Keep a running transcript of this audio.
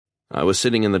I was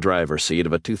sitting in the driver's seat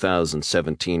of a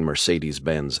 2017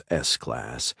 Mercedes-Benz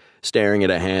S-Class, staring at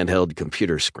a handheld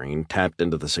computer screen tapped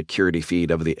into the security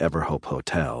feed of the Everhope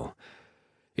Hotel.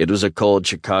 It was a cold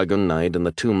Chicago night, and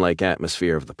the tomb-like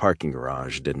atmosphere of the parking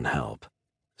garage didn't help.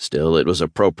 Still, it was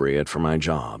appropriate for my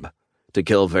job, to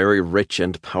kill very rich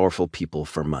and powerful people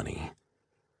for money.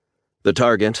 The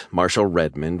target, Marshall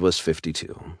Redmond, was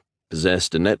 52,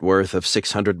 possessed a net worth of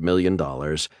 $600 million,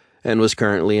 and was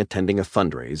currently attending a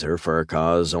fundraiser for a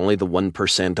cause only the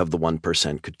 1% of the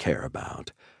 1% could care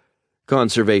about.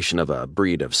 Conservation of a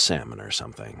breed of salmon or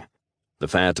something. The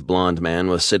fat, blond man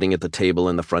was sitting at the table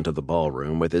in the front of the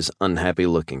ballroom with his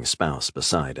unhappy-looking spouse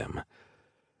beside him.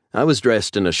 I was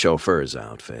dressed in a chauffeur's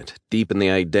outfit, deep in the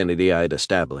identity I'd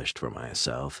established for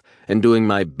myself, and doing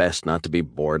my best not to be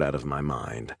bored out of my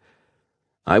mind.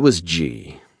 I was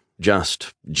G.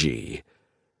 Just G.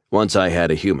 Once I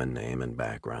had a human name and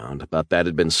background, but that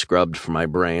had been scrubbed from my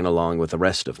brain along with the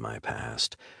rest of my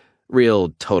past.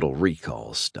 Real total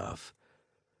recall stuff.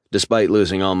 Despite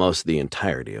losing almost the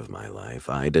entirety of my life,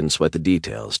 I didn't sweat the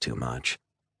details too much.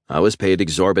 I was paid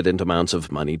exorbitant amounts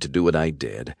of money to do what I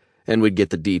did, and would get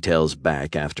the details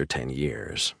back after 10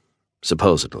 years.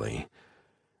 Supposedly.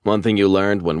 One thing you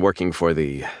learned when working for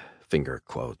the, finger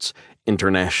quotes,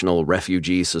 International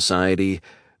Refugee Society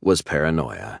was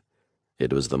paranoia.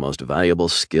 It was the most valuable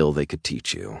skill they could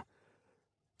teach you.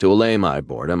 To allay my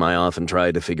boredom, I often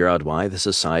tried to figure out why the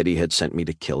society had sent me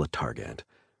to kill a target.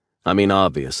 I mean,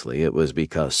 obviously, it was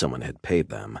because someone had paid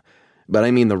them, but I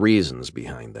mean the reasons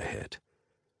behind the hit.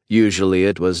 Usually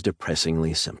it was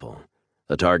depressingly simple.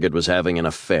 A target was having an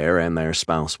affair and their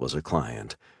spouse was a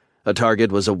client. A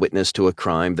target was a witness to a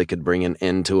crime that could bring an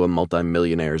end to a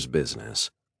multimillionaire's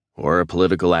business. Or a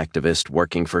political activist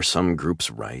working for some group's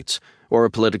rights, or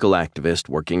a political activist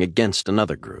working against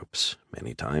another group's,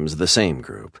 many times the same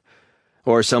group,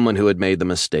 or someone who had made the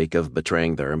mistake of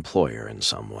betraying their employer in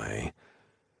some way.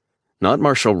 Not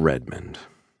Marshall Redmond.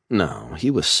 No,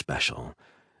 he was special.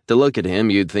 To look at him,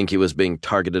 you'd think he was being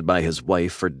targeted by his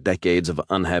wife for decades of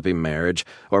unhappy marriage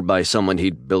or by someone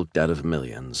he'd bilked out of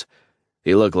millions.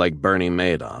 He looked like Bernie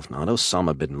Madoff, not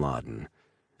Osama bin Laden.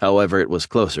 However, it was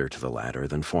closer to the latter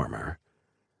than former.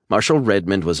 Marshall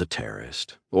Redmond was a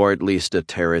terrorist, or at least a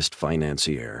terrorist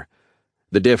financier.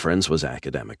 The difference was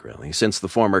academic, really, since the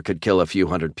former could kill a few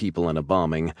hundred people in a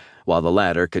bombing, while the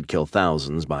latter could kill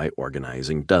thousands by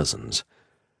organizing dozens.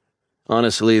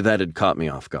 Honestly, that had caught me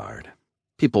off guard.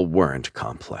 People weren't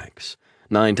complex.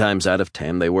 9 times out of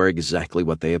 10, they were exactly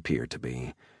what they appeared to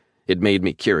be. It made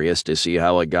me curious to see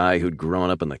how a guy who'd grown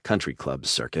up in the country club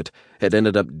circuit had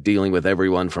ended up dealing with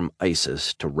everyone from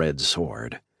ISIS to Red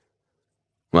Sword.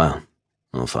 Well,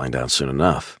 we'll find out soon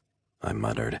enough, I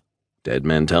muttered. Dead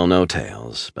men tell no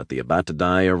tales, but the about to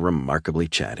die are remarkably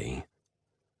chatty.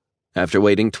 After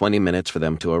waiting 20 minutes for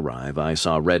them to arrive, I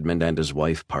saw Redmond and his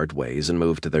wife part ways and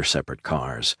move to their separate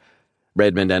cars.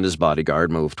 Redmond and his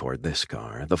bodyguard moved toward this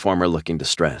car, the former looking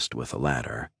distressed with the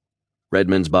latter.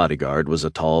 Redmond's bodyguard was a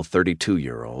tall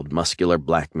 32-year-old, muscular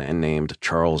black man named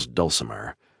Charles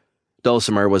Dulcimer.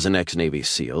 Dulcimer was an ex-Navy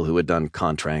SEAL who had done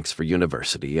contracts for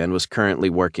university and was currently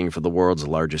working for the world's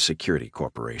largest security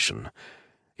corporation.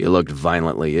 He looked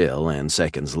violently ill and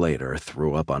seconds later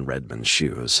threw up on Redmond's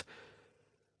shoes.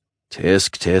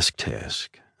 "Tisk, tisk, tisk,"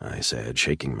 I said,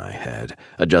 shaking my head,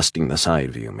 adjusting the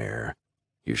side view mirror.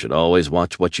 "You should always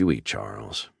watch what you eat,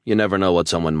 Charles. You never know what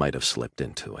someone might have slipped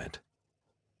into it."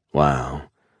 Wow,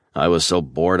 I was so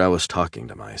bored I was talking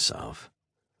to myself.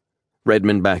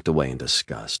 Redmond backed away in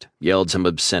disgust, yelled some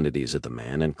obscenities at the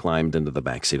man, and climbed into the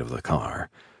backseat of the car.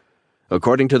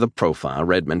 According to the profile,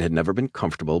 Redmond had never been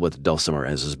comfortable with Dulcimer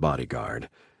as his bodyguard.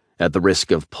 At the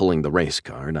risk of pulling the race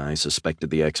card, I suspected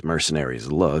the ex-mercenary's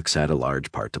looks had a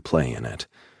large part to play in it.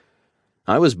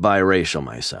 I was biracial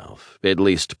myself, at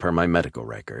least per my medical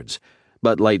records,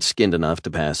 but light-skinned enough to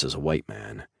pass as a white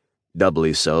man.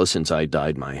 Doubly so since I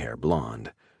dyed my hair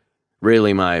blonde.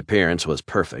 Really, my appearance was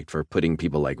perfect for putting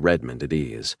people like Redmond at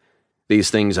ease. These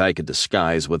things I could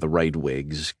disguise with the right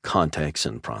wigs, contacts,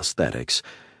 and prosthetics,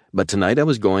 but tonight I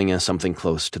was going as something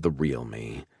close to the real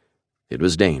me. It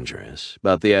was dangerous,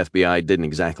 but the FBI didn't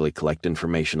exactly collect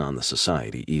information on the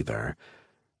society either.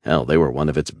 Hell, they were one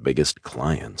of its biggest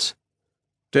clients.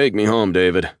 "Take me home,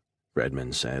 David,"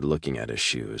 Redmond said, looking at his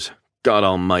shoes. "God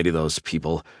almighty, those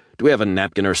people. Do we have a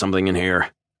napkin or something in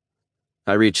here?"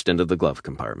 I reached into the glove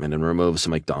compartment and removed some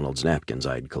McDonald's napkins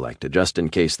I'd collected just in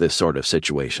case this sort of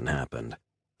situation happened.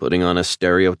 Putting on a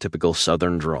stereotypical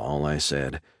southern drawl, I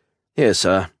said, "Here,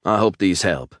 sir, I hope these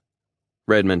help."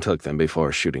 Redmond took them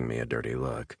before shooting me a dirty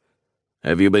look.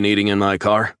 "Have you been eating in my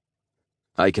car?"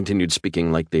 I continued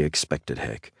speaking like the expected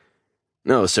hick.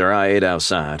 No, sir, I ate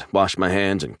outside, washed my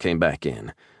hands, and came back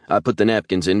in. I put the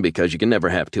napkins in because you can never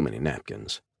have too many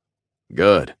napkins.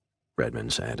 Good,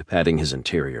 Redmond said, patting his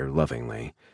interior lovingly.